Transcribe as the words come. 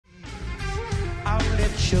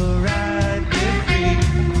hitch your ride, get free.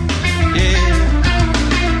 Yeah,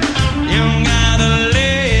 you gotta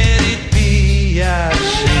let it be. I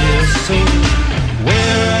share so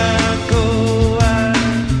where I go, I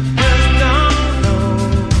just don't know.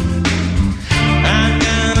 I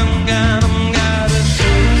gotta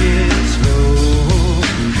take it slow.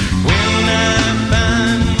 When I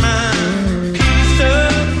find my peace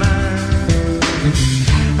of mind,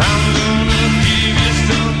 I'm gonna give you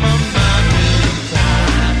some of my good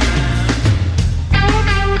time.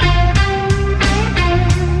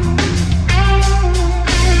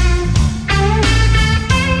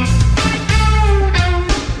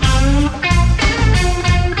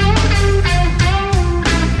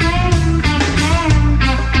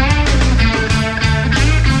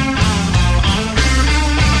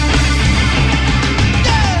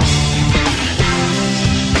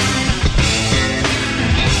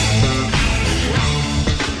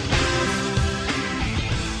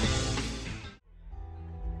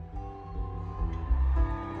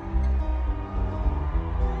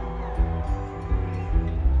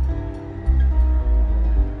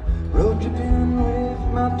 Road tripping with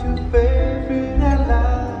my two favorite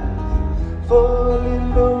allies. Fully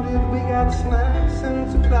loaded, we got snacks and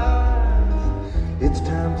supplies. It's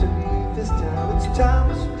time to leave this town, it's time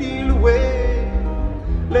to steal away.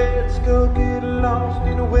 Let's go get lost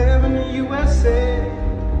anywhere in the USA.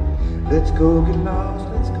 Let's go get lost,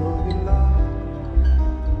 let's go get lost.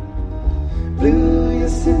 Blue, you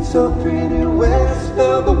sit so pretty west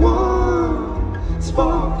of the one.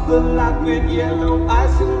 Sparkle like with yellow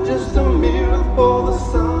ice and just a mirror for the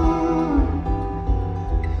sun.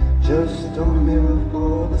 Just a mirror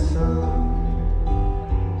for the sun.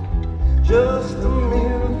 Just a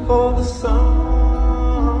mirror for the sun.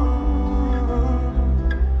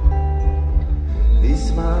 These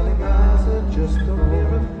smiling eyes are just a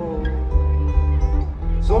mirror for.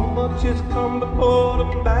 So much has come before the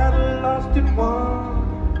battle lost it won.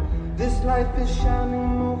 This life is shining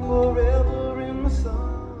more forever in the sun.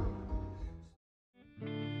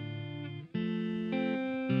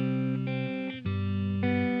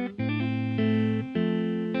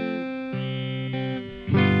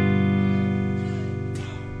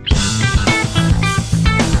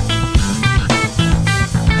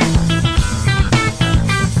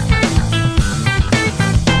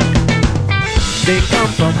 They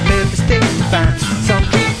come from every state to find. Some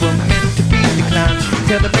people meant to be declined.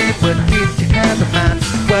 Tell the man what did you have in mind?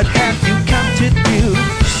 What have you come to do?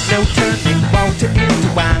 No turning water into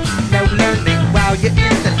wine. No learning while you're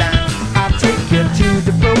in the line. I'll take you to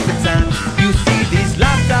the broken sign. You see these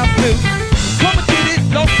lights are blue. Come and get it,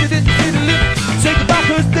 lost it in the city limit. Say goodbye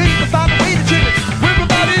first date, but find a way to chill it.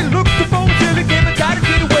 Everybody looks the phone till it came and got to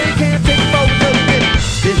get away. Can't take it for another minute.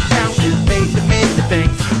 This town is made to many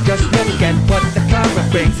things. Just look at what the color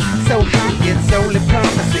brings. So high, it's only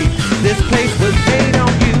promising. This place was made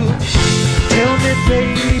on you. Tell me,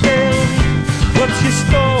 baby, what's your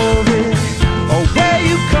story? Or where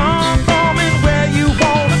you come from and where you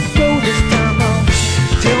wanna go this time on?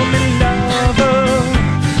 Tell me, lover,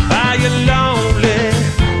 are you lonely?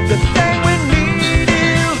 The thing we need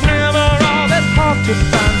is never all that hard to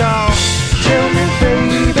find out. Tell me,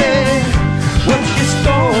 baby, what's your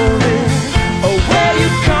story? Or where you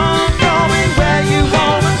come from and where you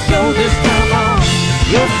wanna go?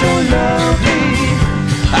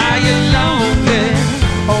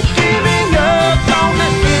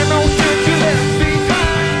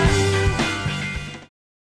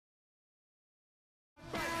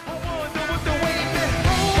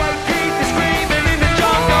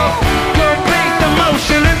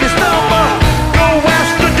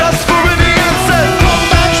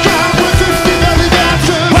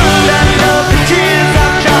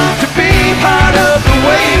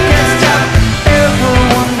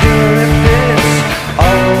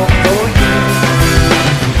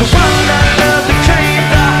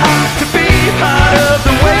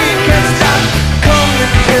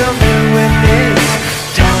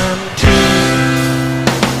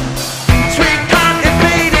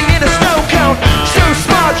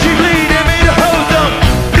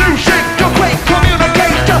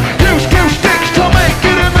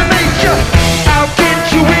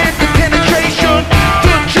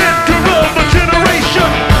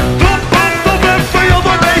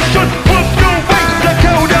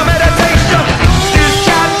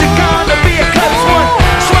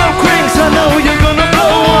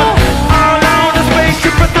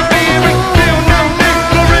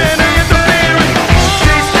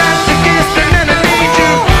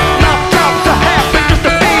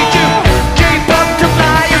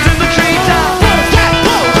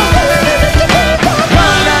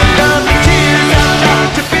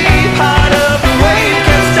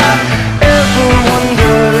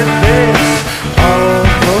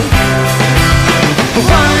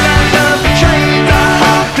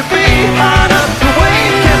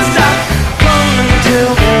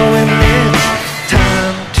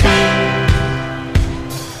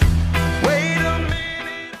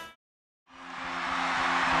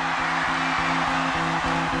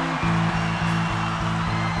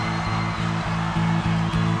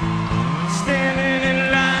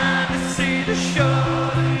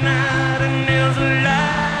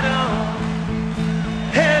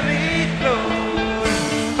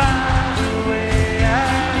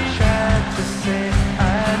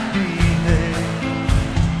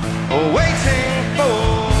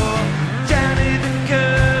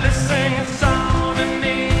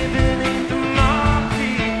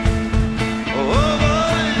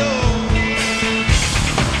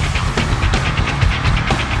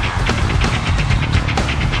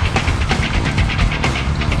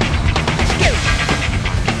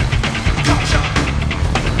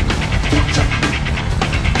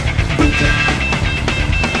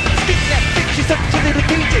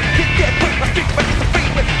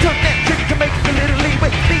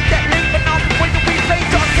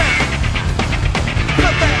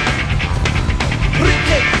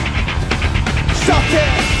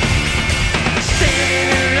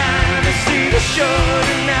 sure